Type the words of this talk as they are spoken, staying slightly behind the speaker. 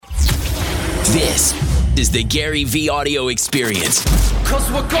This is the Gary V audio experience.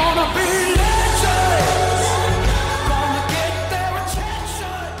 'Cause we're gonna be legends. Gonna get their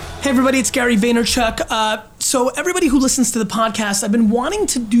attention. Hey everybody, it's Gary Vaynerchuk. So everybody who listens to the podcast, I've been wanting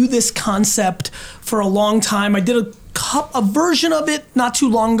to do this concept for a long time. I did a version of it not too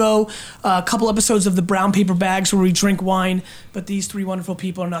long ago, a couple episodes of the Brown Paper Bags where we drink wine, but these three wonderful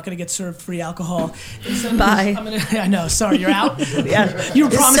people are not going to get served free alcohol. Bye. I know, sorry, you're out? Yeah. You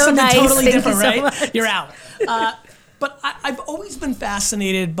were promised so something nice. totally Thank different, you so right? much. You're out. But I've always been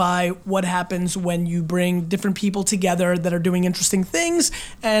fascinated by what happens when you bring different people together that are doing interesting things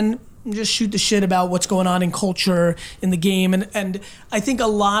and just shoot the shit about what's going on in culture, in the game. And I think a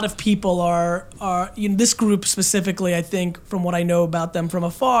lot of people are this group specifically, I think, from what I know about them from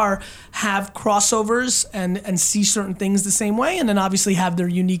afar, have crossovers and see certain things the same way, and then obviously have their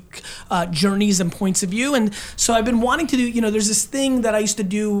unique journeys and points of view. And so I've been wanting to do, there's this thing that I used to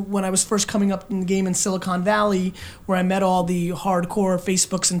do when I was first coming up in the game in Silicon Valley, where I met all the hardcore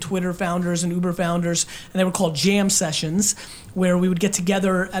Facebooks and Twitter founders and Uber founders, and they were called jam sessions, where we would get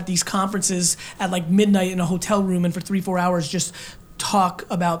together at these conferences at like midnight in a hotel room and for 3-4 hours just talk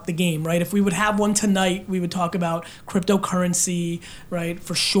about the game, right? If we would have one tonight, we would talk about cryptocurrency, right?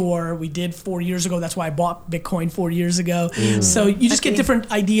 For sure. We did 4 years ago. That's why I bought Bitcoin 4 years ago. So you just get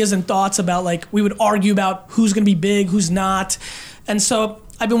different ideas and thoughts about, like, we would argue about who's going to be big, who's not. And so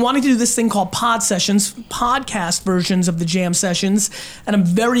I've been wanting to do this thing called pod sessions, podcast versions of the jam sessions, and I'm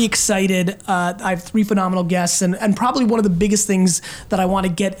very excited. I have 3 phenomenal guests, and probably one of the biggest things that I want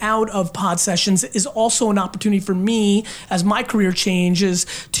to get out of pod sessions is also an opportunity for me, as my career changes,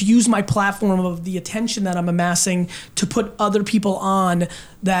 to use my platform of the attention that I'm amassing to put other people on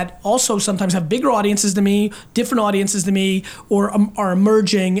that also sometimes have bigger audiences than me, different audiences than me, or are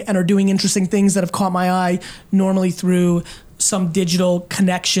emerging and are doing interesting things that have caught my eye, normally through some digital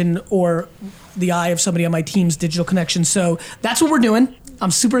connection or the eye of somebody on my team's digital connection. So that's what we're doing. I'm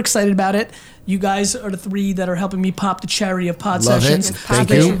super excited about it. You guys are the 3 that are helping me pop the cherry of pod Love sessions. it. Thank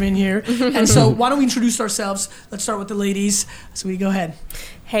Thanks you. for being here. And so why don't we introduce ourselves? Let's start with the ladies. Saweetie, go ahead.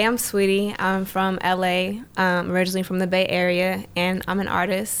 Hey, I'm Saweetie. I'm from LA, originally from the Bay Area, and I'm an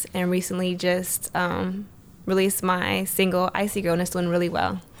artist and recently just released my single, Icy Girl, and it's doing really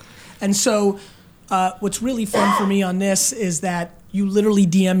well. And so what's really fun for me on this is that you literally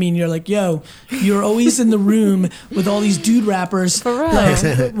DM me and you're like, yo, you're always in the room with all these dude rappers. For real.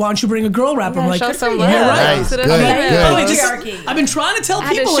 Like, why don't you bring a girl rapper? I'm like, show some yeah, love. right. Nice. To the Good, female. good. By the way, Patriarchy. I've been trying to tell I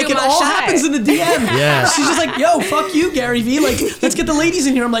had to people, like, shoot it my all shot. happens in the DM. Yeah. She's just like, yo, fuck you, Gary V. Like, let's get the ladies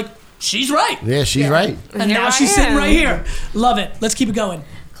in here. I'm like, she's right. Yeah, she's right. And Here now I she's sitting am. right here. Love it. Let's keep it going.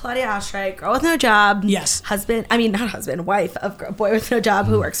 Claudia Oshry, girl with no job. Yes. Wife of boy with no job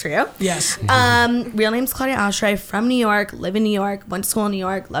who works for you. Yes. Real name's Claudia Oshry, from New York, live in New York, went to school in New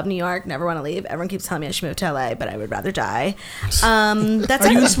York, love New York, never want to leave. Everyone keeps telling me I should move to LA, but I would rather die. That's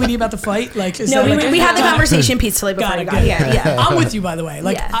Are you and Sweetie about to fight? Like, is No, that we had the conversation peacefully before we got good. here. Yeah. I'm with you, by the way.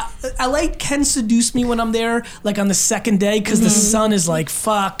 Like, Yeah. LA can seduce me when I'm there, like on the second day, because the sun is like,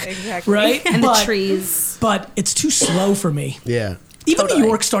 fuck. Exactly. Right? And the But- trees. But it's too slow for me. Yeah. Even Totally. New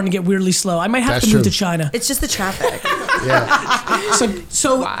York's starting to get weirdly slow. I might have That's to move true. to China. It's just the traffic. Yeah.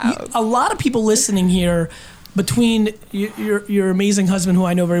 So a lot of people listening here, between your amazing husband, who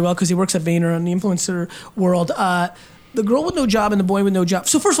I know very well because he works at Vayner in the influencer world, the girl with no job and the boy with no job.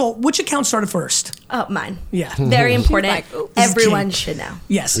 So first of all, which account started first? Oh, mine. Yeah. Very important. like, oops. Everyone This is should know.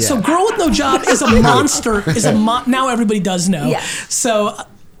 Yes. Yeah. So girl with no job is a monster. Now everybody does know. Yeah. So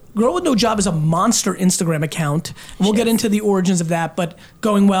girl with no job is a monster Instagram account. And we'll get into the origins of that, but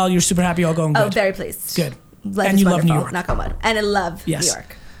going well. You're super happy, all going good. Oh, very pleased. Good. Life And is you love New wonderful. York. Knock on wood. And I love Yes. New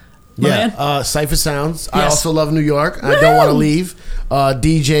York. My Yeah. man? Cipha Sounds. I Yes. also love New York. I don't want to leave.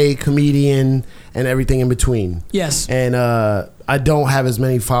 DJ, comedian, and everything in between. Yes. And I don't have as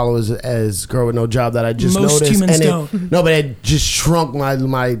many followers as Girl with No Job that I just Most noticed. humans and don't. No, but it just shrunk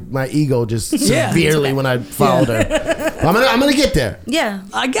my ego just Yeah. severely when I followed her. I'm gonna get there. Yeah.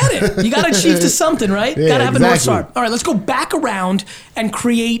 I get it. You got to achieve to something, right? Yeah, Got to have a North exactly. Star. All right, let's go back around and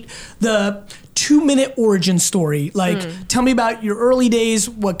create the 2-minute origin story. Like, tell me about your early days,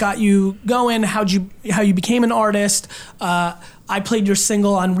 what got you going, how you became an artist. I played your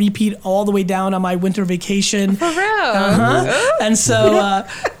single on repeat all the way down on my winter vacation. For real? And so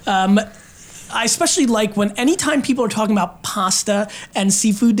I especially like when anytime people are talking about pasta and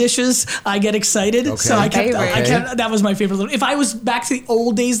seafood dishes, I get excited. Okay. So I kept Okay. that was my favorite. If I was back to the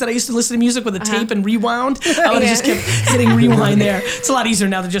old days that I used to listen to music with a tape and rewound, I would have just kept hitting rewind there. It's a lot easier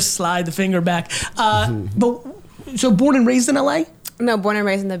now to just slide the finger back. But so born and raised in LA? No, born and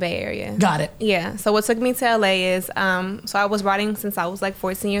raised in the Bay Area. Got it. Yeah. So what took me to LA is, so I was writing since I was like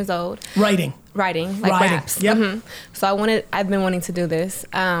 14 years old. Writing, Like raps. Yep. So I've been wanting to do this.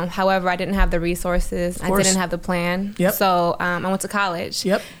 However, I didn't have the resources. I course. didn't have the plan. Yep. So I went to college.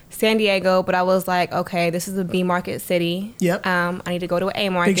 Yep. San Diego, but I was like, okay, this is a B market city. Yep. I need to go to an A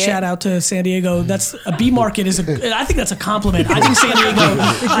market. Big shout out to San Diego. That's a B market I think that's a compliment. I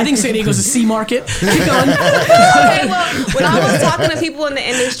think San Diego's a C market. Keep going. Okay, well, when I was talking to people in the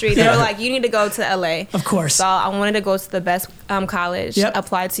industry, they were like, you need to go to LA. Of course. So I wanted to go to the best college. Yep.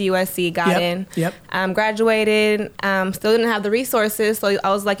 Applied to USC, got in. Yep. Graduated. Still didn't have the resources, so I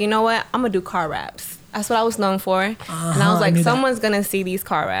was like, you know what? I'm gonna do car raps. That's what I was known for. And I was like, someone's gonna see these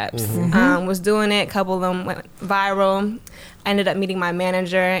car raps. Was doing it. A couple of them went viral. I ended up meeting my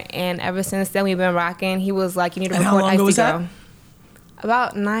manager, and ever since then we've been rocking. He was like, you need to And how record long ago Icy was that? Girl.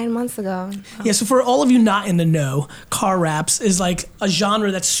 About 9 months ago. Yeah, so for all of you not in the know, car raps is like a genre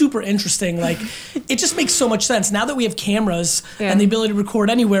that's super interesting. Like, it just makes so much sense. Now that we have cameras and the ability to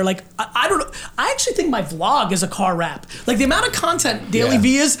record anywhere, like, I don't know. I actually think my vlog is a car rap. Like, the amount of content Daily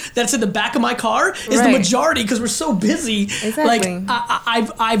V is that's in the back of my car is the majority because we're so busy. Exactly. Like,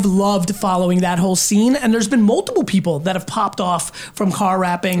 I've loved following that whole scene, and there's been multiple people that have popped off from car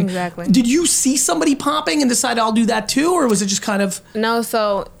rapping. Exactly. Did you see somebody popping and decide I'll do that too, or was it just kind of... No,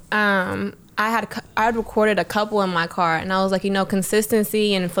 so I had recorded a couple in my car, and I was like,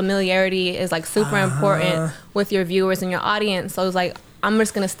 consistency and familiarity is like super important with your viewers and your audience. So I was like, I'm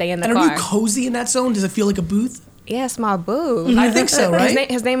just gonna stay in the car. And are you cozy in that zone? Does it feel like a booth? Yeah, it's my boo. I think so, right?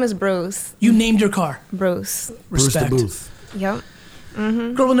 His name is Bruce. You named your car. Bruce. Respect. Bruce the Booth.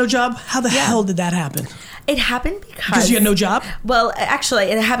 Yep. Girl with no job? How the hell did that happen? It happened Because you had no job? Well, actually,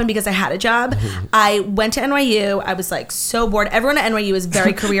 it happened because I had a job. I went to NYU. I was like so bored. Everyone at NYU is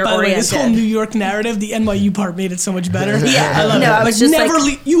very career By the way, oriented. this whole New York narrative, the NYU part made it so much better. Yeah. I love it. I was just never like-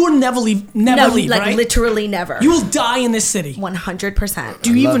 leave. You will never leave. Never leave, like right? literally never. You will die in this city. 100%.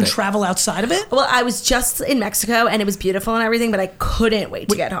 Do you love even it. travel outside of it? Well, I was just in Mexico and it was beautiful and everything, but I couldn't wait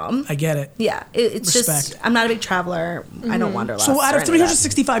to get home. I get it. Yeah, it's Respect. just, I'm not a big traveler. I don't wander lots. So out of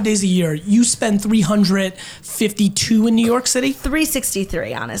 365 days a year, you spend 352 in New York City?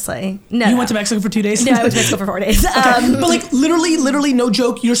 363, honestly. No. You went to Mexico for 2 days? No, I went to Mexico for 4 days. But like literally, no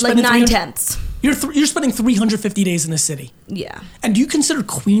joke, you're like spending 9/10. You're spending 350 days in the city. Yeah. And do you consider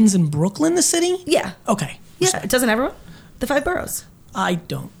Queens and Brooklyn the city? Yeah. Okay. Yeah, doesn't everyone? The 5 boroughs. I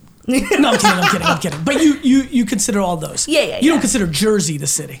don't. No, I'm kidding. But you consider all those. Yeah. You don't consider Jersey the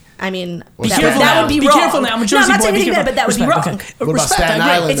city. I mean, Be that, careful that now. would be Be wrong. careful now. I'm a no, Jersey I'm not boy. saying Be anything bad, careful. but that would be Respect, wrong. okay. What about Respect, Staten I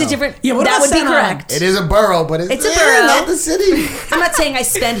agree. Island? It's a though? different. Yeah, what that about would be Staten Island? correct. It is a borough, but It's a borough. not the city. I'm not saying I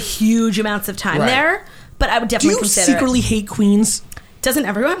spend huge amounts of time Right. there, but I would Do definitely you consider secretly it. hate Queens? Doesn't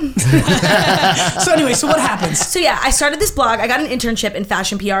everyone? So anyway, so what happens? So yeah, I started this blog. I got an internship in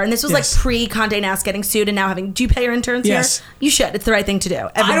fashion PR, and this was Yes. like pre Condé Nast getting sued, and now having. Do you pay your interns Yes. here? You should. It's the right thing to do.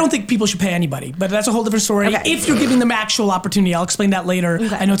 I don't think people should pay anybody, but that's a whole different story. Okay. If you're giving them actual opportunity, I'll explain that later.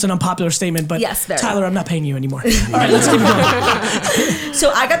 Okay. I know it's an unpopular statement, but Yes, very. Tyler, I'm not paying you anymore. All right, let's keep going.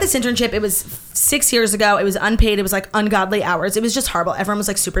 So I got this internship. It was 6 years ago. It was unpaid. It was like ungodly hours. It was just horrible. Everyone was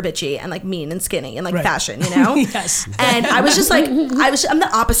like super bitchy and like mean and skinny and like Right. fashion, you know? Yes. And I was just like, I'm the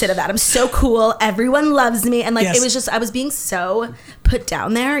opposite of that. I'm so cool. Everyone loves me. And like, Yes. it was just, I was being so put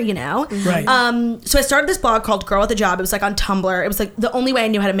down there, you know? Right. So I started this blog called Girl with a Job. It was like on Tumblr. It was like the only way I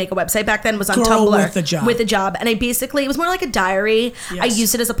knew how to make a website back then was on Girl Tumblr. with a Job. With a job. And I basically, it was more like a diary. I Yes.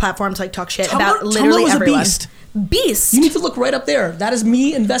 used it as a platform to like talk shit Tumblr- about literally Tumblr was a everyone. beast. Beast. You need to look right up there. That is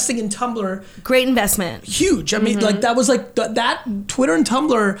me investing in Tumblr. Great investment. Huge. I mean, like that was like that Twitter and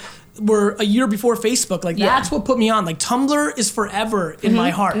Tumblr were a year before Facebook. Like Yeah. that's what put me on. Like Tumblr is forever in my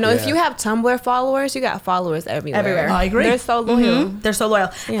heart. No, if you have Tumblr followers, you got followers everywhere. Everywhere. I agree. They're so loyal. They're so loyal.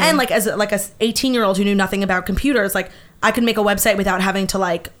 And like as a 18-year-old who knew nothing about computers, like I could make a website without having to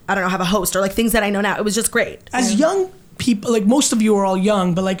like, I don't know, have a host or like things that I know now. It was just great. As young people, like most of you are all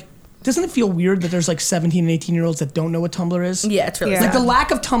young, but like, doesn't it feel weird that there's like 17 and 18-year-olds that don't know what Tumblr is? Yeah, it's really Yeah. Like sad. the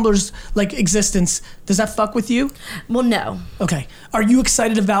lack of Tumblr's like existence, does that fuck with you? Well, no. Okay. Are you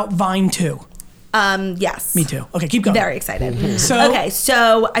excited about Vine too? Yes. Me too. Okay, keep going. Very excited. So- okay,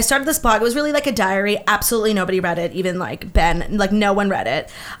 so I started this blog. It was really like a diary. Absolutely nobody read it, even like Ben. Like no one read it.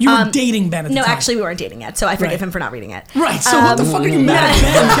 You were dating Ben at the No, time. actually we weren't dating yet, so I forgive Right. him for not reading it. Right. So what the fuck are you mad at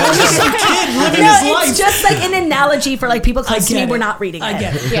Ben? Ben was just some kid living No, his life. it's just like an analogy for like people close to me get were it. not reading it. I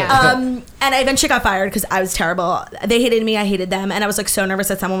get it. Yeah. And I eventually got fired because I was terrible. They hated me, I hated them, and I was like so nervous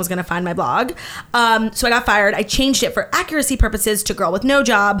that someone was going to find my blog. So I got fired. I changed it for accuracy purposes to Girl with No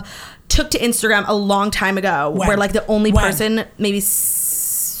Job. Took to Instagram a long time ago, When? where like the only When? person, maybe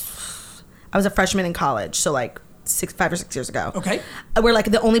I was a freshman in college, so like 5 or 6 years ago. Okay. Where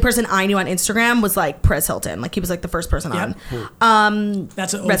like the only person I knew on Instagram was like Perez Hilton. Like he was like the first person Yep. on.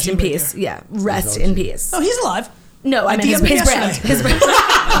 That's an OG Rest in right peace. there. Yeah, rest in peace. Oh, he's alive. No, I mean his DM'd him brand. yesterday. His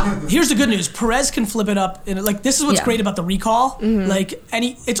brand. Here's the good news. Perez can flip it up. Like, this is what's Yeah. great about the recall. Like,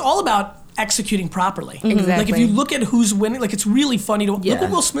 it's all about executing properly. Exactly. Like, if you look at who's winning, like, it's really funny to Yeah. look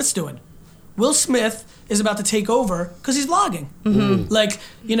what Will Smith's doing. Will Smith is about to take over because he's vlogging. Like,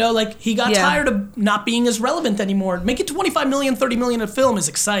 you know, like, he got Yeah. tired of not being as relevant anymore. Making 25 million, 30 million a film is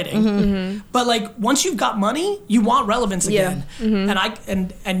exciting. But, like, once you've got money, you want relevance again.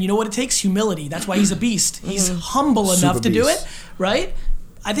 And you know what it takes? Humility. That's why he's a beast. He's humble enough to do beast. it, right?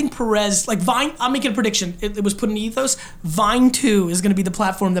 I think Perez, like Vine, I'm making a prediction. It was put in Ethos. Vine 2 is going to be the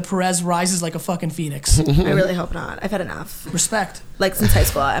platform that Perez rises like a fucking phoenix. I really hope not. I've had enough. Respect. Like since high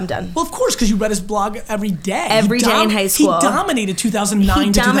school, I'm done. Well, of course, because you read his blog every day. Every day in high school. He dominated 2009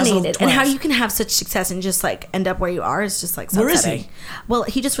 He to dominated, 2012. and how you can have such success and just like end up where you are is just like so Where is upsetting. he? Well,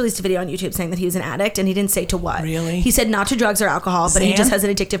 he just released a video on YouTube saying that he was an addict, and he didn't say to what. Really? He said not to drugs or alcohol, but he Xan? just has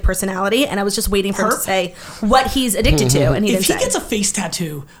an addictive personality, and I was just waiting for him to Herp? say what he's addicted to, and he If didn't he say. gets a face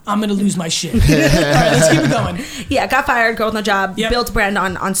tattoo, I'm going to lose my shit. All right, let's keep it going. Yeah, got fired, girl with no job, Yep. built a brand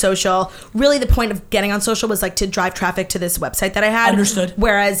on social. Really, the point of getting on social was like to drive traffic to this website that I had. Understood.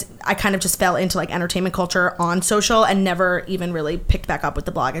 Whereas I kind of just fell into like entertainment culture on social and never even really picked back up with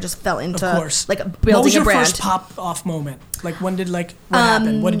the blog. I just fell into Of course. like What building was your a brand. first pop-off moment? Like, when did, like, what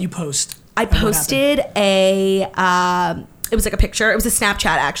happened? What did you post? I And what posted it was like a picture. It was a Snapchat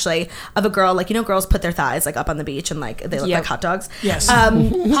actually of a girl. Like, you know, girls put their thighs like up on the beach and like they look Yep. like hot dogs. Yes.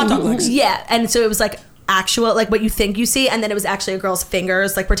 Hot dog legs. Yeah, and so it was like actual like what you think you see, and then it was actually a girl's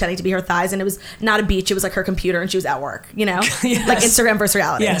fingers like pretending to be her thighs, and it was not a beach. It was like her computer, and she was at work. You know, Yes. like Instagram versus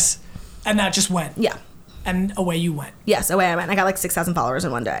reality. Yes. And that just went. Yeah. And away you went. Yes. Away I went. I got like 6,000 followers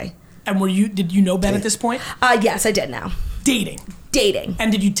in one day. And did you know Ben at this point? Yes, I did now. Dating. Dating.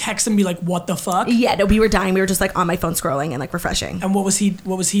 And did you text him and be like, what the fuck? Yeah, no, we were dying. We were just like on my phone scrolling and like refreshing. And what was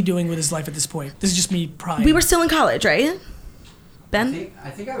he doing with his life at this point? This is just me prying. We were still in college, right? Ben? I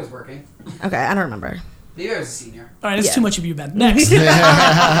think I was working. Okay, I don't remember. Maybe I was a senior. All right, that's Yeah. too much of you, Ben. Next.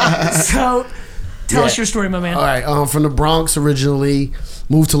 So, tell us your story, my man. All right, from the Bronx originally,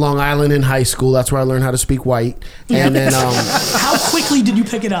 moved to Long Island in high school. That's where I learned how to speak white, and then How quickly did you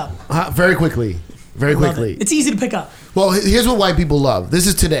pick it up? very quickly, very Love quickly. it. It's easy to pick up. Well, here's what white people love. This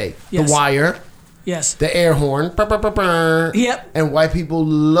is today. Yes. The Wire, Yes. the air horn, brr, brr, brr, brr. Yep. And white people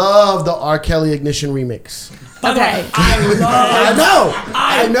love the R. Kelly Ignition remix. By the way, Okay.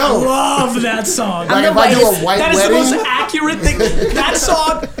 I know. love that song. Like if I do a white That is wedding, the most accurate thing. That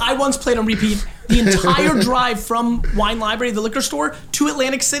song, I once played on repeat the entire drive from Wine Library, the liquor store, to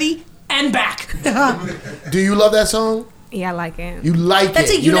Atlantic City and back. do you love that song? Yeah, I like it. You like That's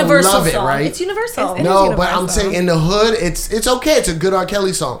it. a You don't universal love it, song. right? It's universal. It's- No, It's but I'm universal. saying in the hood, it's okay. It's a good R.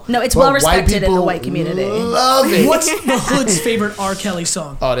 Kelly song. No, it's But well white respected in the people white community. Love it. What's the hood's favorite R. Kelly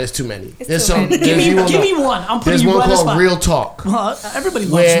song? Oh, there's too many. It's There's too some. many. Give me one. I'm putting There's you one right on the called spot. Real Talk. Well, everybody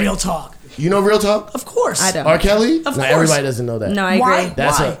loves Where- real talk. You know Real Talk? Of course. I don't. R. Kelly? Of No, course. everybody doesn't know that. No, I Why? agree.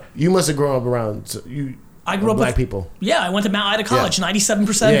 That's Why? you must have grown up around I grew up black with people. Yeah, I went to Mount Ida College,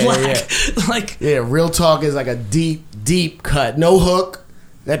 97% Yeah, black. yeah, Like, Yeah, Real Talk is like a deep cut. No hook.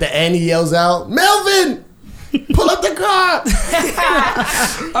 At the end, he yells out, Melvin! Pull up the car!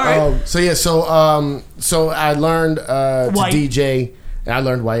 all right. So I learned to White. DJ. And I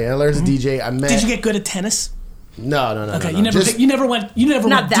learned white. I learned to DJ. I met. Did you get good at tennis? No. Okay, no. you never Just- you never went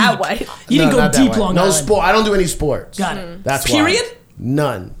Not that deep. white. You didn't no, go not that deep white. Long No Island. sport. I don't do any sports. Got it. That's Period? why.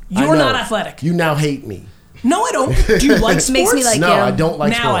 None. I You're know. not athletic. You now hate me. No, I don't. Do you like sports? Makes me like No, you. I don't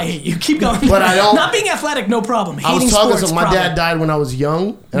like now sports. I hate you. Keep going. But I don't- Not being athletic, no problem. I Hating was talking sports, to my problem. dad died when I was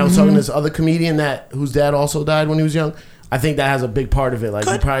young, and I was talking to this other comedian whose dad also died when he was young. I think that has a big part of it. Like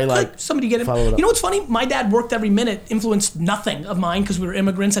you probably like somebody get it. follow it up. You know what's funny? My dad worked every minute, influenced nothing of mine because we were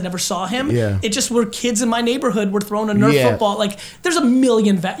immigrants. I never saw him. Yeah. It just were kids in my neighborhood were throwing a Nerf Yeah. football. Like there's a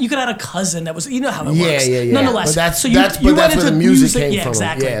million. You could have had a cousin that was. You know how it works. Yeah. Nonetheless, But that's so that's you but that's went where the into music came yeah, from.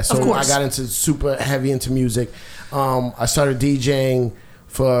 Exactly. Yeah, so of course. I got into super heavy into music. I started DJing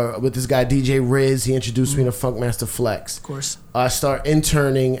with this guy DJ Riz. He introduced me to Funkmaster Flex. Of course. I started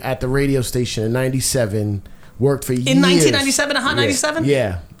interning at the radio station in '97. Worked for years. In 1997, a hot 97?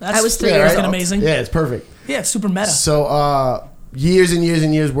 Yeah. That's, I was 3 yeah, years fucking old. amazing. Yeah, it's perfect. Yeah, it's super meta. So years and years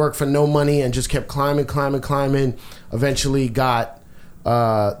and years worked for no money and just kept climbing. Eventually got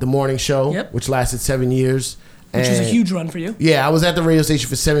the morning show, Yep. which lasted 7 years. which was a And- huge run for you. Yeah, I was at the radio station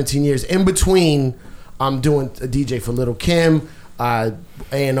for 17 years. In between, I'm doing a DJ for Little Kim. I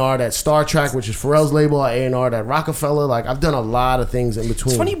A&R'd at Star Trek, which is Pharrell's label. I A&R'd at Rockefeller. Like, I've done a lot of things in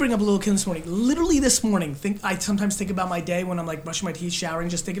between. It's funny you bring up Lil' Kim this morning. Literally this morning, I sometimes think about my day when I'm like brushing my teeth, showering,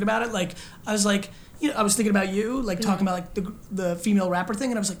 just thinking about it. Like, I was like, I was thinking about you, like talking about like the female rapper thing,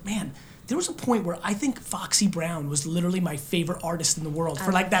 and I was like, man, there was a point where I think Foxy Brown was literally my favorite artist in the world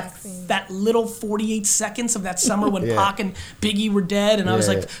for like that little 48 seconds of that summer when Pac and Biggie were dead, and I was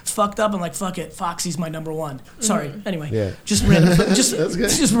like fucked up and like, fuck it, Foxy's my number one. Sorry. Anyway, just random,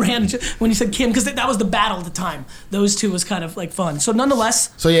 just random when you said Kim, because that was the battle at the time. Those two was kind of like fun. So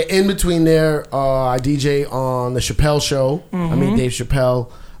nonetheless. So yeah, in between there, I DJ on the Chappelle Show. I mean Dave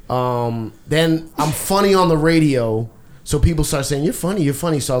Chappelle. Then I'm funny on the radio. So people start saying, you're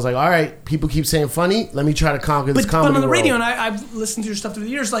funny. So I was like, all right, people keep saying funny. Let me try to conquer this comedy But on the world. radio, and I've listened to your stuff through the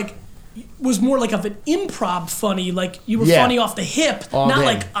years, like, was more like of an improv funny. Like, you were funny off the hip. All not day.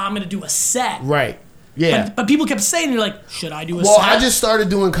 like, I'm going to do a set. Right. Yeah. But people kept saying, you're like, should I do a set? Well, I just started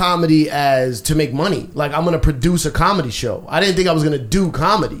doing comedy as to make money. Like, I'm going to produce a comedy show. I didn't think I was going to do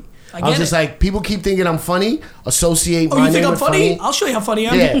comedy. I was just like, people keep thinking I'm funny, associate my name with funny. Oh, you think I'm funny? I'll show you how funny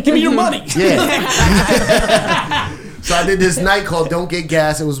I am. Yeah. Give me your money. Yeah. So I did this night called Don't Get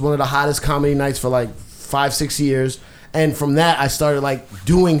Gas. It was one of the hottest comedy nights for like 5-6 years. And from that, I started like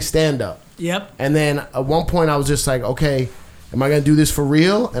doing stand-up. Yep. And then at one point, I was just like, okay, am I going to do this for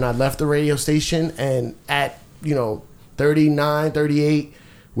real? And I left the radio station, and at, 39, 38,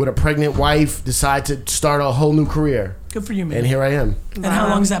 with a pregnant wife, decided to start a whole new career. Good for you, man. And here I am. And how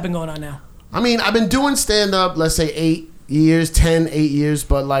long has that been going on now? I mean, I've been doing stand-up, let's say 8 years,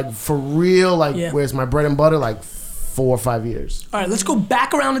 but like for real, like where's my bread and butter, like 4 or 5 years. All right, let's go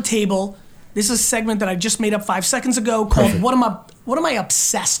back around the table. This is a segment that I just made up 5 seconds ago called What Am I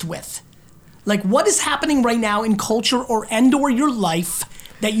Obsessed With? Like, what is happening right now in culture or your life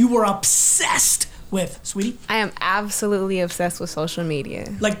that you were obsessed with, Saweetie? I am absolutely obsessed with social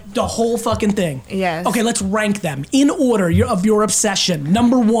media. Like the whole fucking thing. Yes. Okay, let's rank them in order of your obsession.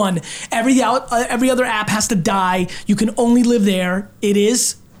 Number 1, every other app has to die. You can only live there. It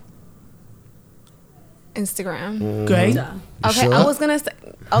is Instagram. Okay. Okay, I was gonna say.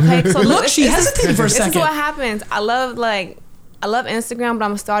 Okay, so look, she hesitated for a second. This is what happens. I love Instagram, but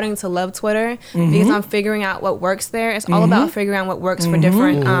I'm starting to love Twitter because I'm figuring out what works there. It's all about figuring out what works for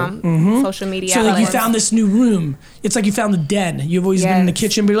different social media. So like you found this new room. It's like you found the den. You've always been in the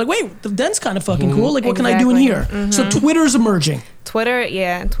kitchen, but you're like, wait, the den's kind of fucking cool. Like, what can I do in here? So Twitter's emerging.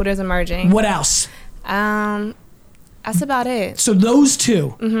 Twitter's emerging. What else? That's about it. So those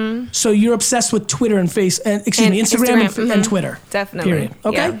two. So you're obsessed with Twitter and Instagram and Twitter. Definitely. Period.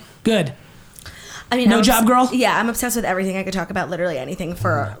 Okay. Yeah. Good. I mean, no job, girl? Yeah, I'm obsessed with everything. I could talk about literally anything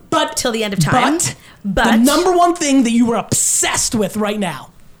till the end of time. But the number one thing that you were obsessed with right now.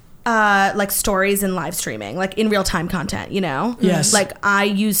 Like stories and live streaming, like in real time content, Yes. Like I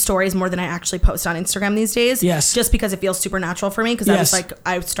use stories more than I actually post on Instagram these days. Yes. Just because it feels super natural for me. Because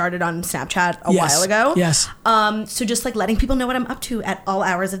I started on Snapchat a while ago. Yes. So just like letting people know what I'm up to at all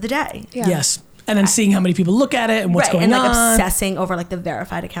hours of the day. Yeah. Yes. And then seeing how many people look at it and what's going on. And like obsessing over like the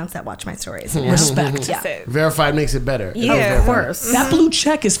verified accounts that watch my stories. Respect. Yeah. Verified makes it better. Yeah, of course. That blue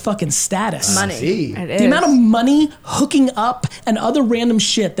check is fucking status. Money. The amount of money, hooking up, and other random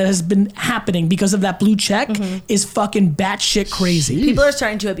shit that has been happening because of that blue check is fucking batshit crazy. People are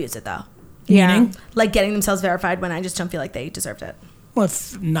starting to abuse it though. Meaning? Like getting themselves verified when I just don't feel like they deserved it. Well,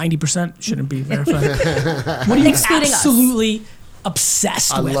 if 90% shouldn't be verified. What are you absolutely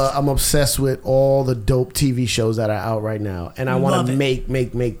obsessed with? I'm obsessed with all the dope TV shows that are out right now, and I want to make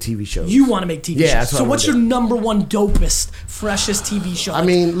TV shows. You want to make TV shows? Yeah. So what's your number one dopest, freshest TV show? I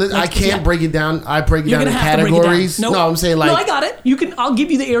mean, I can't break it down. I break it down in categories. Nope. No, I'm saying like. No, I got it. I'll give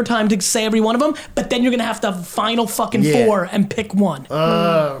you the airtime to say every one of them, but then you're gonna have to final fucking 4 and pick one.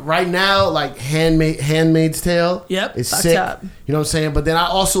 Right now, like Handmaid's Tale. Yep. It's sick. Up. You know what I'm saying? But then I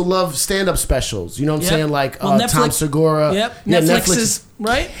also love stand-up specials. You know what I'm saying? Like Netflix, Tom Segura. Yep. Yeah, Netflix is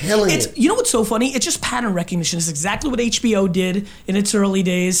right. Killing it. You know what's so funny? It's just pattern recognition. It's exactly what HBO did in its early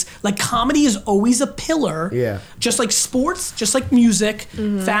days. Like comedy is always a pillar. Yeah. Just like sports, just like music,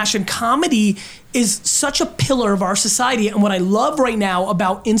 fashion. Comedy is such a pillar of our society. And what I love right now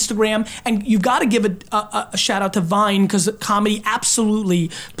about Instagram, and you've got to give a shout out to Vine because comedy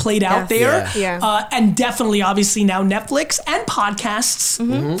absolutely played out there. Yeah. And definitely, obviously now Netflix and podcasts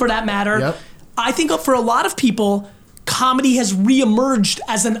for that matter. Yep. I think for a lot of people, comedy has reemerged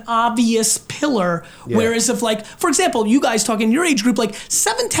as an obvious pillar. Yeah. Whereas if like, for example, you guys talking your age group, like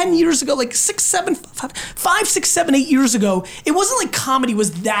 7-10 years ago, like 5, 6, 7, 8 years ago, it wasn't like comedy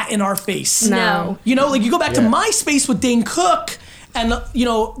was that in our face. No. You know, like you go back to MySpace with Dane Cook, and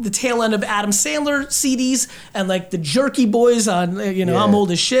the tail end of Adam Sandler CDs and like the Jerky Boys on I'm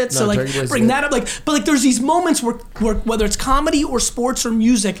old as shit, so like bring that up, but there's these moments where whether it's comedy or sports or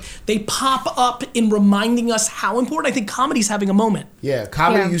music, they pop up in reminding us how important. I think comedy's having a moment. Yeah,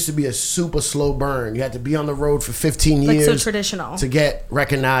 comedy used to be a super slow burn. You had to be on the road for 15 years, so traditional, to get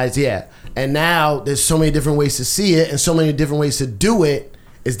recognized. Yeah, and now there's so many different ways to see it and so many different ways to do it.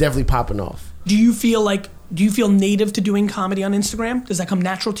 It's definitely popping off. Do you feel native to doing comedy on Instagram? Does that come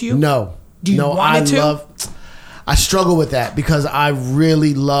natural to you? No. Do you want it to? I struggle with that because I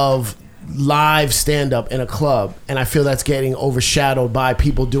really love live stand-up in a club, and I feel that's getting overshadowed by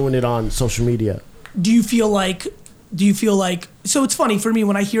people doing it on social media. Do you feel like so it's funny for me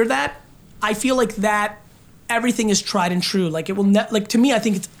when I hear that, I feel like that everything is tried and true. Like it will to me, I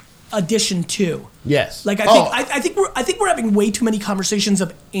think it's addition to. Yes. Like I think we're having way too many conversations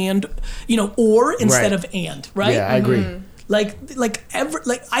of and or instead of and, right? Yeah, I agree.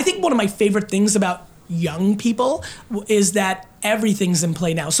 I think one of my favorite things about young people is that everything's in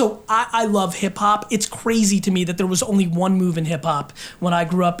play now. So I love hip hop. It's crazy to me that there was only one move in hip hop when I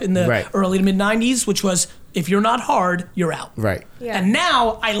grew up in the early to mid 90s, which was if you're not hard, you're out. Right. Yeah. And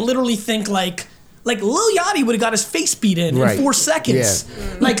now I literally think like Lil Yachty would have got his face beat in 4 seconds.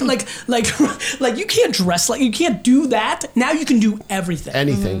 Yeah. Like you can't dress you can't do that. Now you can do everything.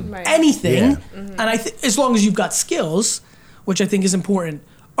 Anything. Mm-hmm. Right. Anything. Yeah. Mm-hmm. And I think as long as you've got skills, which I think is important.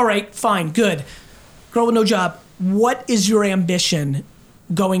 All right, fine, good. Girl with no job, what is your ambition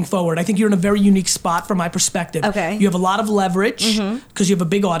going forward? I think you're in a very unique spot from my perspective. Okay. You have a lot of leverage because you have a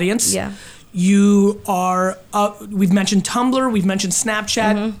big audience. Yeah. You are, we've mentioned Tumblr, we've mentioned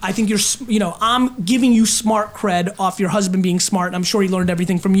Snapchat. I think I'm giving you smart cred off your husband being smart, and I'm sure he learned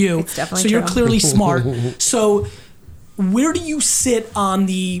everything from you. It's definitely true. You're clearly smart. So where do you sit on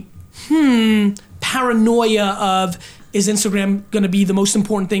the paranoia of, is Instagram going to be the most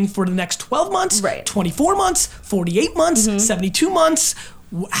important thing for the next 12 months, 24 months, 48 months, 72 months?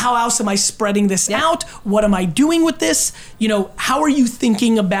 How else am I spreading this out? What am I doing with this? How are you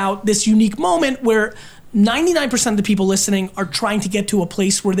thinking about this unique moment where 99% of the people listening are trying to get to a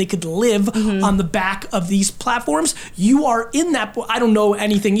place where they could live on the back of these platforms? You are in that. I don't know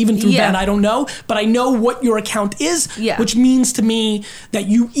anything, even through Ben, I don't know, but I know what your account is, which means to me that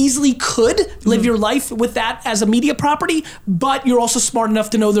you easily could live your life with that as a media property, but you're also smart enough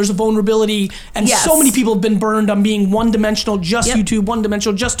to know there's a vulnerability, and so many people have been burned on being one-dimensional, just YouTube,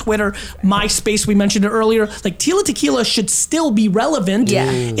 one-dimensional, just Twitter, MySpace, we mentioned it earlier. Like Tila Tequila should still be relevant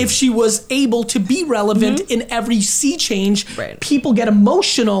if she was able to be relevant in every sea change. People get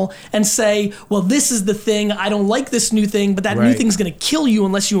emotional and say, well, this is the thing, I don't like this new thing, but that new thing's gonna kill you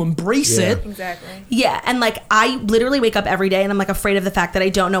unless you embrace it. Exactly. Yeah, and I literally wake up every day and I'm afraid of the fact that I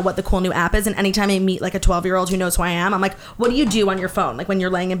don't know what the cool new app is, and anytime I meet a 12-year-old who knows who I am, I'm like, what do you do on your phone? When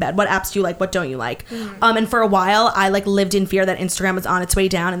you're laying in bed, what apps do you like, what don't you like? And for a while I lived in fear that Instagram was on its way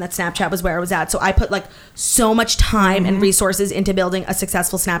down and that Snapchat was where I was at, so I put so much time and resources into building a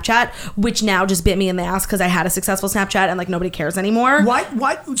successful Snapchat, which now just bit me in the ass because I had a successful Snapchat and nobody cares anymore.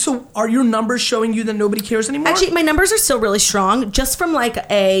 Why? So are your numbers showing you that nobody cares anymore? Actually, my numbers are still really strong, just from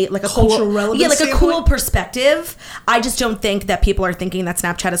a cultural relevance, a cool perspective. I just don't think that people are thinking that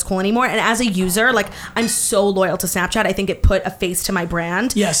Snapchat is cool anymore. And as a user, I'm so loyal to Snapchat. I think it put a face to my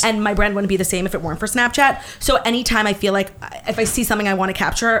brand. Yes. And my brand wouldn't be the same if it weren't for Snapchat. So anytime I feel like if I see something I want to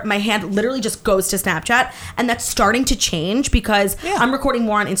capture, my hand literally just goes to Snapchat, and that's starting to change because I'm recording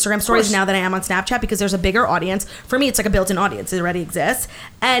more on Instagram stories now than I am on Snapchat because there's a bigger audience. For me, it's a built-in audience. It already exists.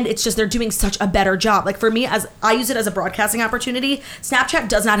 And it's just they're doing such a better job. For me, as I use it as a broadcasting opportunity, Snapchat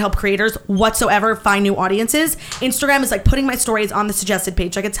does not help creators whatsoever find new audiences. Instagram is putting my stories on the suggested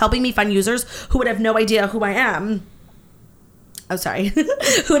page. It's helping me find users who would have no idea who I am. Oh, sorry.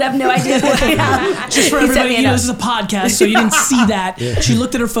 Who would have no idea who I am. Just for everybody, this is a podcast, so you didn't see that. She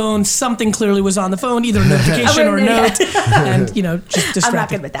looked at her phone. Something clearly was on the phone, either a notification or a note. And, just distracted. I'm not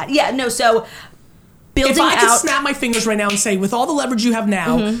good with that. Yeah, no, so building out. If I could snap my fingers right now and say, with all the leverage you have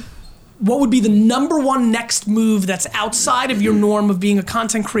now, what would be the number one next move that's outside of your norm of being a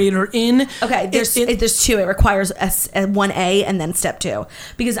content creator in? Okay, there's two. It requires 1A and then step 2,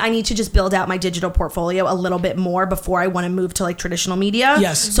 because I need to just build out my digital portfolio a little bit more before I want to move to traditional media.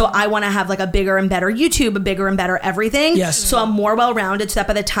 Yes. So I want to have a bigger and better YouTube, a bigger and better everything. Yes. So I'm more well-rounded so that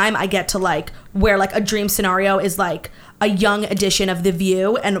by the time I get to where a dream scenario is a young edition of The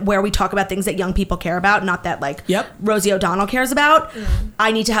View, and where we talk about things that young people care about, not that Rosie O'Donnell cares about.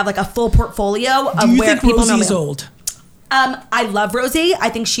 I need to have a full portfolio of where people know me. Do you think Rosie's old? I love Rosie. I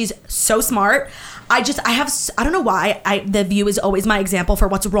think she's so smart. I don't know why The View is always my example for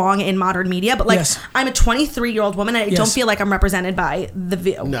what's wrong in modern media, but like Yes. I'm a 23-year-old woman and I don't Yes. feel like I'm represented by The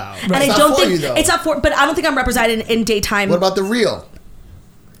View. No. And Right. I It's don't not for think you, though. it's not for, but I don't think I'm represented in daytime. What about The Real?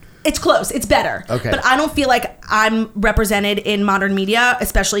 It's close. It's better. Okay. But I don't feel like I'm represented in modern media,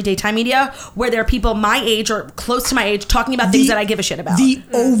 especially daytime media, where there are people my age or close to my age talking about things that I give a shit about. The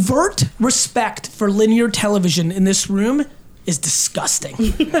overt respect for linear television in this room is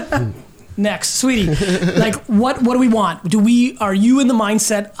disgusting. Next, sweetie, like what do we want? Are you in the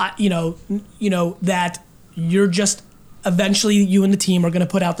mindset, that you're just eventually you and the team are going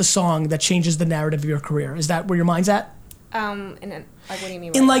to put out the song that changes the narrative of your career? Is that where your mind's at? And then, like, what do you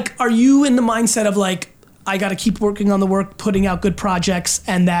mean? And like, are you in the mindset of like, I got to keep working on the work, putting out good projects,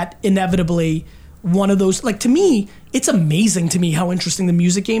 and that inevitably one of those, like, to me, it's amazing to me how interesting the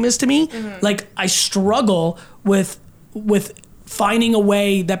music game is to me. Like, I struggle with finding a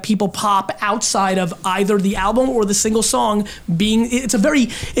way that people pop outside of either the album or the single song being, it's a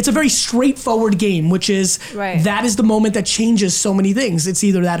very straightforward game, which is Right. that is the moment that changes so many things. It's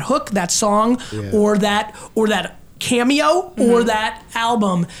either that hook, that song, or that cameo, or that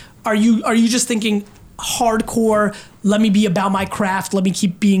album. Are you just thinking hardcore, let me be about my craft, let me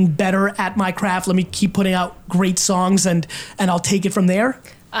keep being better at my craft, let me keep putting out great songs, and I'll take it from there?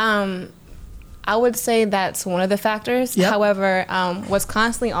 I would say that's one of the factors. Yep. However, what's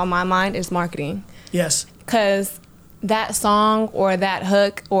constantly on my mind is marketing. Yes. Because that song or that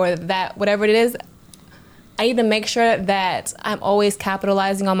hook or that whatever it is, I need to make sure that I'm always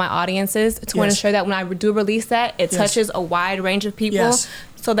capitalizing on my audiences to Yes. ensure that when I do release that, it Yes. touches a wide range of people. Yes.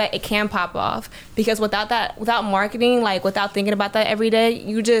 So that it can pop off. Because without marketing, like without thinking about that every day,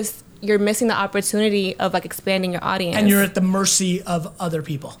 you're missing the opportunity of like expanding your audience. And you're at the mercy of other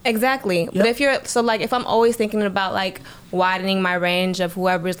people. Exactly. But if I'm always thinking about like widening my range of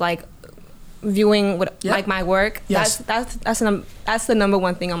whoever's like viewing like my work, Yes. that's the number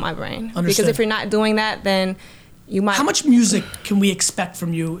one thing on my brain. Understood. Because if you're not doing that, then you might. How much music can we expect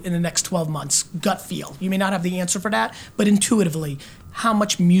from you in the next 12 months? Gut feel. You may not have the answer for that, but intuitively, how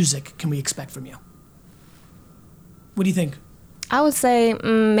much music can we expect from you? What do you think? I would say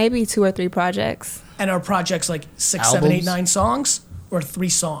maybe 2 or 3 projects. And are projects like 6, Albums? 7, 8, 9 songs, or 3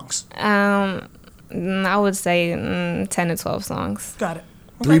 songs? I would say 10 to 12 songs. Got it.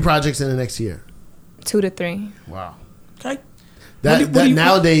 3 projects in the next year. 2 to 3. Wow. Okay. That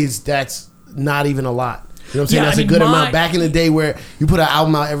nowadays, that's not even a lot. You know what I'm saying? Yeah, That's I a mean, good amount. Back in the day where you put an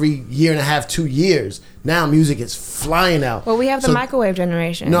album out every year and a half, 2 years, now music is flying out. Well, we have the So- microwave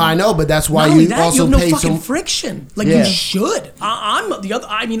generation. No, I know, but that's why Not only you that, also you have no pay fucking some. friction. Like Yeah. you should. I'm the other.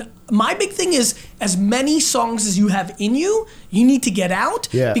 I mean, my big thing is as many songs as you have in you, you need to get out.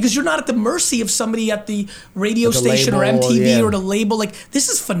 Yeah. Because you're not at the mercy of somebody at the radio At the station or label, MTV yeah. or the label. Like this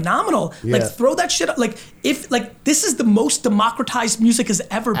is phenomenal. Yeah. Like throw that shit up. Like if like this is the most democratized music has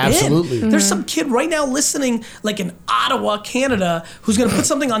ever Absolutely. been. There's some kid right now listening, like in Ottawa, Canada, who's gonna put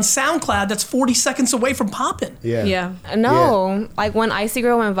something on SoundCloud that's 40 seconds away from popping. Yeah. No, like when Icy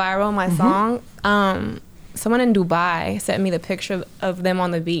Girl went viral, my song, someone in Dubai sent me the picture of them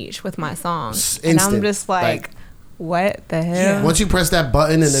on the beach with my song. And I'm instant. just like, what the hell? Yeah. Once you press that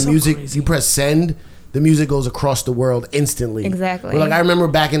button and the So music, crazy. you press send, the music goes across the world instantly. Exactly. But like I remember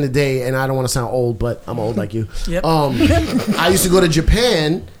back in the day, and I don't want to sound old, but I'm old like you. Yep. I used to go to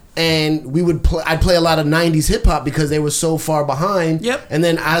Japan, and I'd play a lot of 90s hip hop because they were so far behind. Yep. And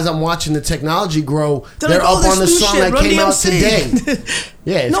then as I'm watching the technology grow, They're they're like, oh, up this on the new song shit, that Run came out DMC. today.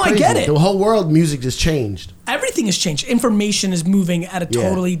 Yeah, it's No, I crazy. get it. The whole world music just changed. Everything has changed. Information is moving at a Yeah.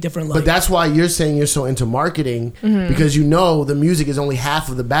 totally different level. But that's why you're saying you're so into marketing, because you know the music is only half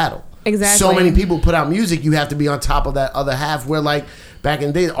of the battle. Exactly. So many people put out music, you have to be on top of that other half. Where like back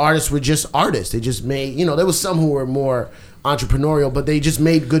in the day, artists were just artists. They just made, there was some who were more entrepreneurial, but they just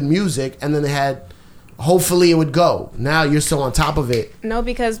made good music, and then they had, hopefully it would go. Now you're so on top of it. No,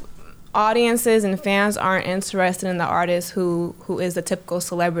 because audiences and fans aren't interested in the artist who is the typical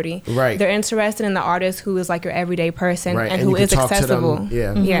celebrity. Right. They're interested in the artist who is like your everyday person Right, and and who you is can talk to accessible. them,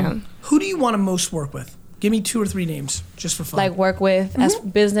 yeah. Yeah. Who do you want to most work with? Give me 2 or 3 names, just for fun. Like work with as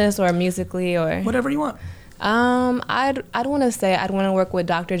business or musically or Whatever you want. I'd want to say I'd want to work with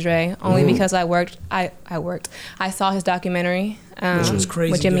Dr. Dre only because I saw his documentary Which was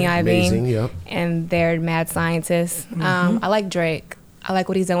crazy with Jimmy good. Amazing, Iovine yep. and they're mad scientists. I like Drake. I like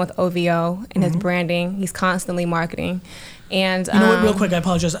what he's done with OVO and his branding. He's constantly marketing. And You know what? Real quick, I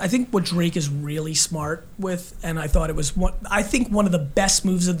apologize. I think what Drake is really smart with, and I thought it was I think one of the best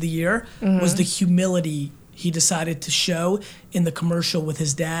moves of the year was the humility he decided to show in the commercial with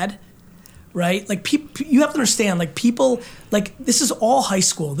his dad, right? Like you have to understand, like people, like this is all high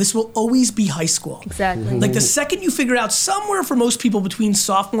school. This will always be high school. Exactly. Like the second you figure out somewhere for most people between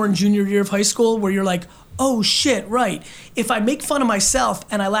sophomore and junior year of high school where you're like, oh shit, right. If I make fun of myself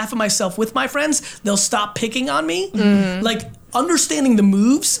and I laugh at myself with my friends, they'll stop picking on me. Like understanding the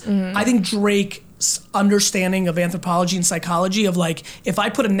moves, I think Drake's understanding of anthropology and psychology of like, if I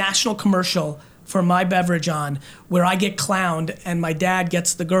put a national commercial for my beverage on where I get clowned and my dad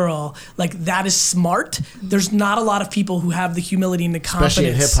gets the girl, like that is smart. There's not a lot of people who have the humility and the confidence. Especially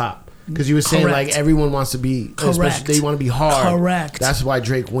in hip hop. Because you were saying Correct. like everyone wants to be, especially they want to be hard. Correct. That's why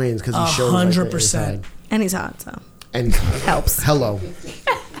Drake wins because he shows 100%. And he's hot, so And helps. Hello.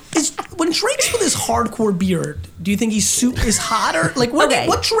 When Drake's with his hardcore beard, do you think is hot or like what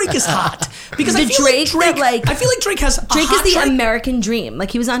Drake is hot? Because I feel like Drake has a Drake hot is the Drake. American dream.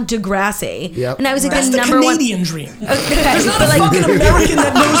 Like he was on Degrassi. Yep. And I was like That's the the number Canadian dream. Okay. There's not But, a like, fucking American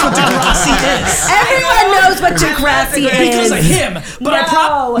that knows what Degrassi is. everyone knows what Degrassi is. Because of him.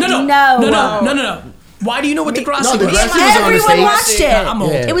 But no. Why do you know what Degrassi No, was? Degrassi was on the Everyone stage. watched it. Yeah, I'm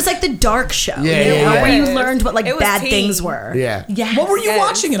old. Yeah. It was like the dark show, Yeah. where you learned what like It was bad teen. things were. Yeah. Yes. What were you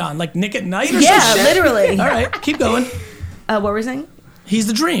watching it on? Like Nick at Night or Yeah, some shit? literally. All right, keep going. What were we saying? He's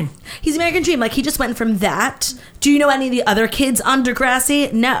the dream. He's American Dream. Like he just went from that. Do you know any of the other kids on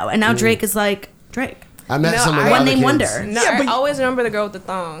Degrassi? No. And now Drake is like Drake. I met No, some of the One other name kids. wonder. No, Yeah, but- I always remember the girl with the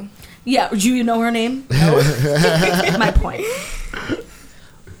thong. Yeah. Do you know her name? No. My point.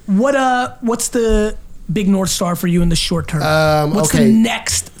 What's the big North Star for you in the short term? What's okay. the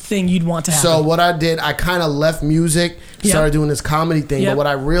next thing you'd want to happen? So what I did, I kind of left music, started doing this comedy thing. Yep. But what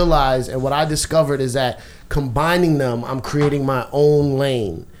I realized and what I discovered is that combining them, I'm creating my own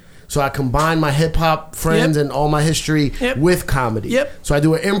lane. So I combine my hip hop friends Yep. and all my history Yep. with comedy. Yep. So I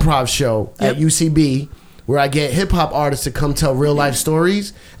do an improv show at Yep. UCB where I get hip hop artists to come tell real life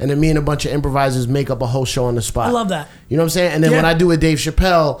stories, and then me and a bunch of improvisers make up a whole show on the spot. I love that. You know what I'm saying? And then Yeah. when I do with Dave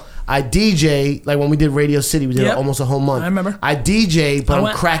Chappelle, I DJ, like when we did Radio City, we did Yep. almost a whole month. I remember. I DJ, but I I'm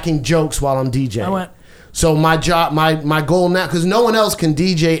went. cracking jokes while I'm DJing. I went. So my job, my goal now, because no one else can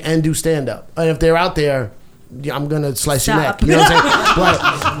DJ and do stand up, and if they're out there, yeah, I'm gonna slice your Stop. neck. You know what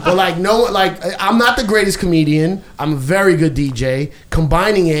I'm saying? but like no one, like I'm not the greatest comedian. I'm a very good DJ.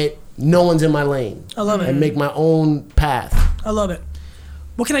 Combining it, no one's in my lane. I love it. And make my own path. I love it.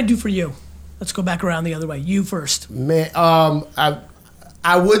 What can I do for you? Let's go back around the other way. You first. Man,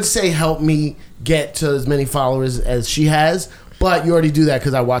 I would say help me get to as many followers as she has, but you already do that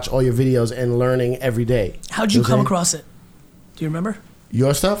because I watch all your videos and learning every day. How'd you know what come I'm saying? across it? Do you remember?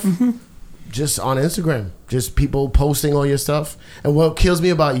 Your stuff? Mm-hmm. Just on Instagram. Just people posting all your stuff. And what kills me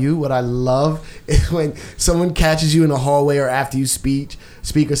about you, what I love, is when someone catches you in the hallway or after you speak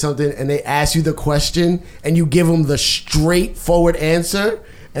or something, and they ask you the question, and you give them the straightforward answer,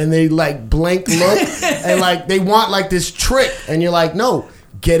 and they like blank look, and like they want like this trick, and you're like, no,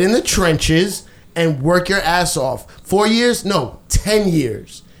 get in the trenches and work your ass off. 4 years? No, 10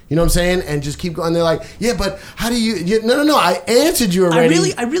 years. You know what I'm saying? And just keep going. They're like, yeah, but how do you no. I answered you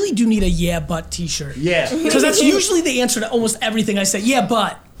already. I really do need a yeah but t-shirt. Yeah. Because that's usually the answer to almost everything I say. Yeah,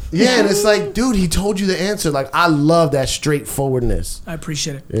 but. Yeah, and it's like, dude, he told you the answer. Like, I love that straightforwardness. I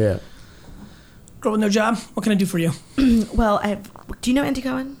appreciate it. Yeah. Girl with no job, what can I do for you? Well, do you know Andy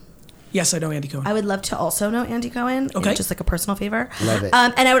Cohen? Yes, I know Andy Cohen. I would love to also know Andy Cohen. Okay. Just like a personal favor. Love it.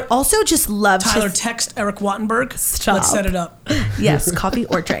 And I would also just love Tyler, to... text Eric Wattenberg. Stop. Let's set it up. Yes, coffee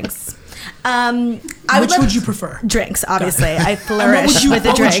or drinks. Which would you prefer? Drinks, obviously. I And flourish with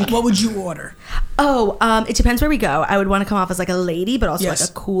a drink. What would you order? It depends where we go. I would want to come off as like a lady, but also Yes. like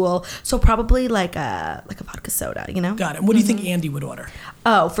a cool. So probably like a vodka soda, you know? Got it. What do you think Andy would order?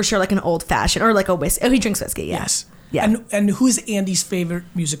 Oh, for sure, like an old fashioned or like a whiskey. Oh, he drinks whiskey. Yeah. Yes. Yeah. And who is Andy's favorite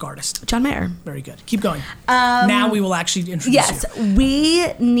music artist? John Mayer. Very good. Keep going. Now we will actually introduce Yes, you. we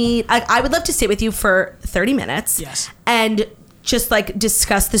need. I would love to sit with you for 30 minutes. Yes. And just like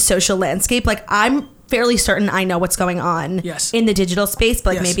discuss the social landscape. Like I'm fairly certain I know what's going on. Yes. In the digital space, but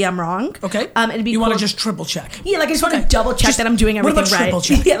like Yes. maybe I'm wrong. Okay. It'd be you cool. want to just triple check. Yeah, like I just want Okay. to double check Just- that I'm doing what everything about right. triple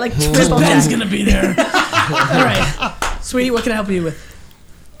check? Yeah, like Because triple Ben's check. going to be there. All right. Sweetie, what can I help you with?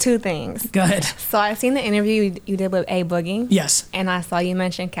 Two things. Go ahead. So I seen the interview you did with A Boogie. Yes. And I saw you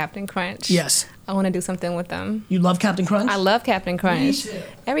mention Captain Crunch. Yes. I want to do something with them. You love Captain Crunch? I love Captain Crunch. too.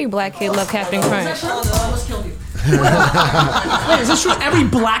 Every black kid loves Captain Crunch. Wait, is this true? Every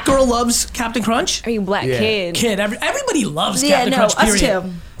black girl loves Captain Crunch? Every black Yeah. kid. Everybody loves Yeah, Captain no, Crunch, us period. too.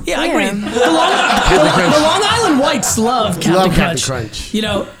 Yeah, I Yeah. agree. The Long Island whites love Captain Love Captain Crunch. Crunch. You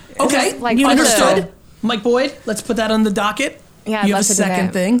know, okay, like you fun to- understood. Mike Boyd, let's put that on the docket. Yeah, You have a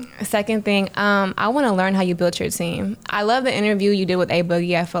second thing? Second thing, I want to learn how you built your team. I love the interview you did with A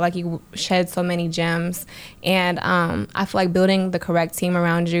Boogie. I feel like you shed so many gems, and I feel like building the correct team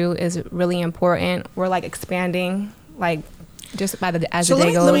around you is really important. We're like expanding, like just by as the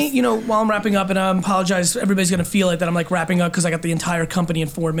day goes. Let me, while I'm wrapping up, and I apologize, everybody's gonna feel it that I'm like wrapping up because I got the entire company in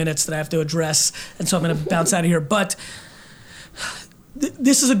 4 minutes that I have to address, and so I'm gonna bounce out of here. But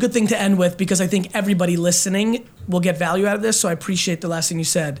this is a good thing to end with because I think everybody listening will get value out of this. So I appreciate the last thing you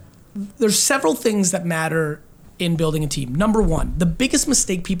said. There's several things that matter in building a team. Number one, the biggest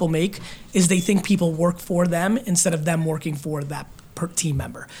mistake people make is they think people work for them instead of them working for that team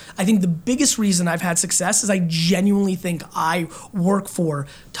member. I think the biggest reason I've had success is I genuinely think I work for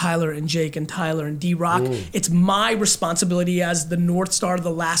Tyler and Jake and Tyler and D-Rock. It's my responsibility as the North Star, the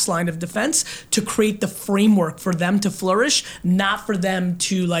last line of defense, to create the framework for them to flourish, not for them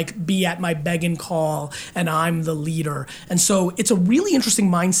to like be at my beck and call and I'm the leader. And so it's a really interesting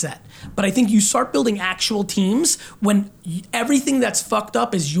mindset. But I think you start building actual teams when everything that's fucked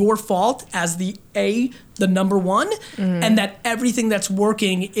up is your fault as the number one, and that everything that's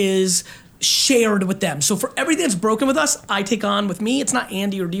working is shared with them. So for everything that's broken with us, I take on with me. It's not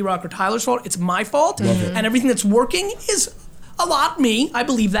Andy or D-Rock or Tyler's fault. It's my fault. And everything that's working is a lot me. I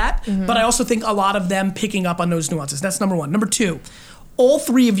believe that. But I also think a lot of them picking up on those nuances. That's number one. Number two, all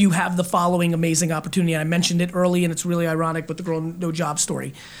three of you have the following amazing opportunity. I mentioned it early, and it's really ironic with the girl no job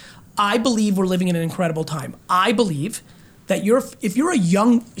story. I believe we're living in an incredible time. I believe that if you're a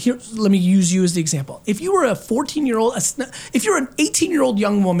young, here, let me use you as the example. If you were a 14-year-old, if you're an 18-year-old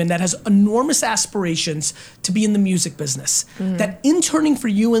young woman that has enormous aspirations to be in the music business, that interning for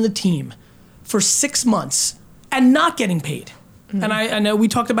you and the team for 6 months and not getting paid, and I know we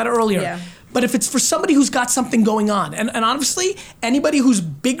talked about it earlier, but if it's for somebody who's got something going on, and honestly, anybody who's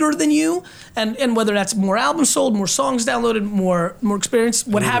bigger than you, and whether that's more albums sold, more songs downloaded, more experience,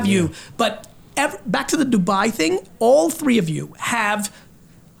 what have you, but back to the Dubai thing, all three of you have,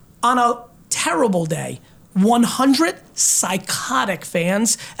 on a terrible day, 100 psychotic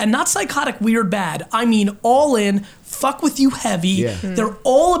fans, and not psychotic weird bad, I mean all in, fuck with you heavy, they're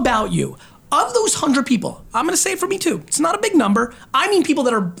all about you. Of those 100 people, I'm gonna say it for me too, it's not a big number. I mean people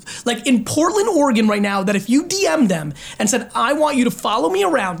that are like in Portland, Oregon right now, that if you DM them and said, I want you to follow me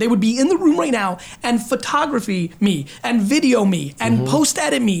around, they would be in the room right now and photography me and video me and post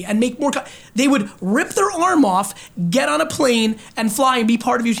edit me and make more, they would rip their arm off, get on a plane and fly and be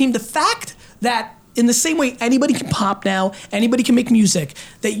part of your team. The fact that in the same way anybody can pop now, anybody can make music,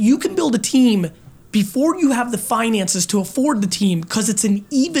 that you can build a team before you have the finances to afford the team because it's an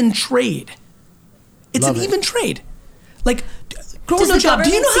even trade. It's an even trade. Like, does the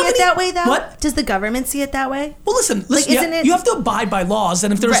government see it that way, though? What? Does the government see it that way? Well, listen. Like, You have to abide by laws,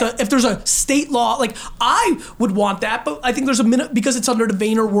 and if there's a state law, like I would want that, but I think there's a minute because it's under the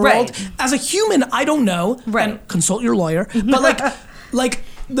Vayner world. Right. As a human, I don't know. Right. And consult your lawyer. But like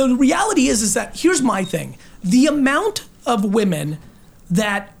the reality is that here's my thing: the amount of women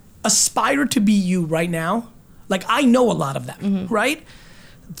that aspire to be you right now, like I know a lot of them, right?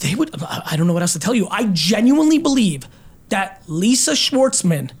 They would, I don't know what else to tell you. I genuinely believe that Lisa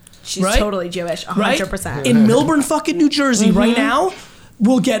Schwartzman, she's right? totally Jewish, 100%. In Milburn, fucking New Jersey right now,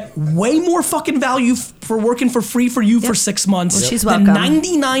 will get way more fucking value for working for free for you for 6 months Well, she's than welcome.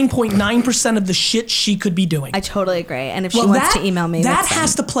 99.9% of the shit she could be doing. I totally agree. And if she wants to email me, that that's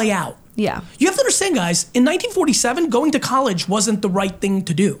has to play out. Yeah. You have to understand, guys, in 1947, going to college wasn't the right thing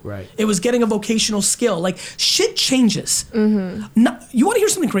to do. Right. It was getting a vocational skill. Like, shit changes. You want to hear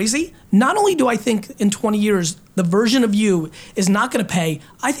something crazy? Not only do I think in 20 years, the version of you is not going to pay,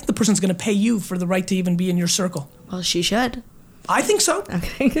 I think the person's going to pay you for the right to even be in your circle. Well, she should. I think so.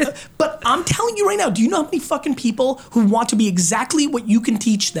 Okay. But I'm telling you right now, do you know how many fucking people who want to be exactly what you can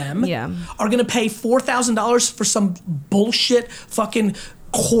teach them are going to pay $4,000 for some bullshit fucking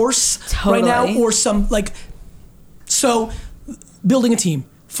course right now, or some so building a team.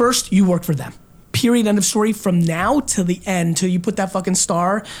 First, you work for them. Period. End of story. From now to the end, till you put that fucking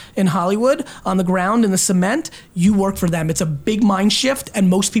star in Hollywood on the ground in the cement, you work for them. It's a big mind shift, and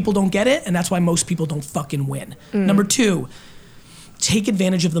most people don't get it, and that's why most people don't fucking win. Number two, take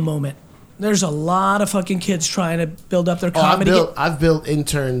advantage of the moment. There's a lot of fucking kids trying to build up their comedy. I've built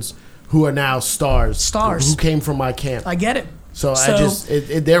interns who are now stars. Who came from my camp. I get it. So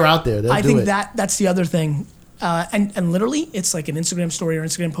they're out there. They'll I do think it. that's the other thing. And literally, it's like an Instagram story or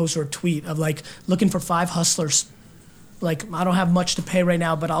Instagram post or a tweet of like looking for 5 hustlers. Like, I don't have much to pay right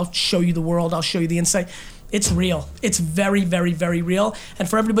now, but I'll show you the world. I'll show you the insight. It's real. It's very, very, very real. And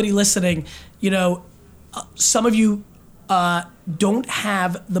for everybody listening, some of you don't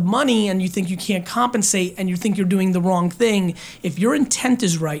have the money and you think you can't compensate and you think you're doing the wrong thing, if your intent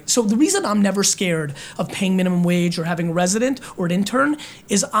is right. So the reason I'm never scared of paying minimum wage or having a resident or an intern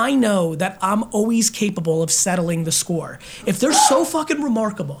is I know that I'm always capable of settling the score. If they're so fucking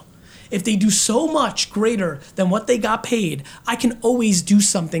remarkable, if they do so much greater than what they got paid, I can always do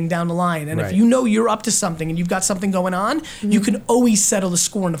something down the line. And if you know you're up to something and you've got something going on, you can always settle the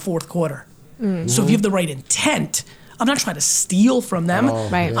score in the fourth quarter. So if you have the right intent, I'm not trying to steal from them.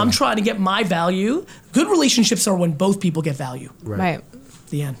 Right. I'm trying to get my value. Good relationships are when both people get value. Right.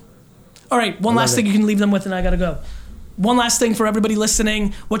 The end. All right, one last thing you can leave them with, and I gotta go. One last thing for everybody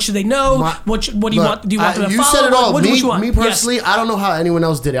listening. What should they know? What do you want? Do you want them to you follow? said it all. What do you want? Me personally, I don't know how anyone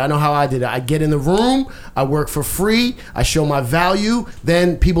else did it. I know how I did it. I get in the room. I work for free. I show my value.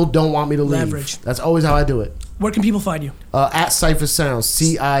 Then people don't want me to leave. Leverage. That's always how I do it. Where can people find you? At Cipha Sounds.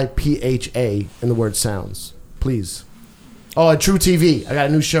 Cipha in the word sounds. Please. Oh, at True TV. I got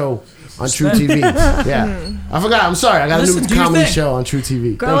a new show on True TV. Yeah. I forgot. I'm sorry. I got a new comedy show on True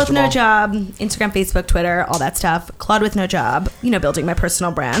TV. Girl with No Job, Instagram, Facebook, Twitter, all that stuff. Claude with No Job, building my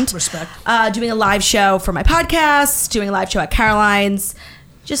personal brand. Respect. Doing a live show for my podcast, doing a live show at Caroline's.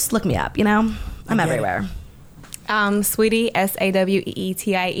 Just look me up, I'm everywhere. Saweetie,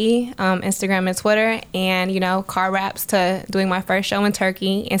 Saweetie, Instagram and Twitter, and car raps to doing my first show in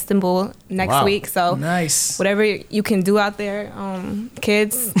Turkey, Istanbul next week. So nice. Whatever you can do out there,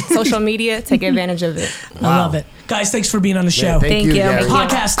 kids, social media, take advantage of it. I love it, guys. Thanks for being on the show. Thank you.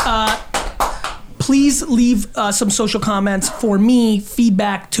 Podcast. Please leave some social comments for me,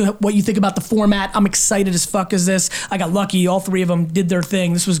 feedback to what you think about the format. I'm excited as fuck as this. I got lucky. All three of them did their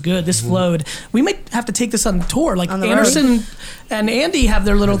thing. This was good. This flowed. We might have to take this on tour. Like Anderson and Andy have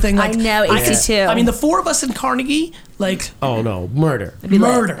their little thing. Like, I know, AC2. I mean, the four of us in Carnegie, like... Oh, no. Murder.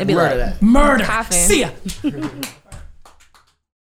 Murder. It'd be Murder that. Murder. Coffin. See ya.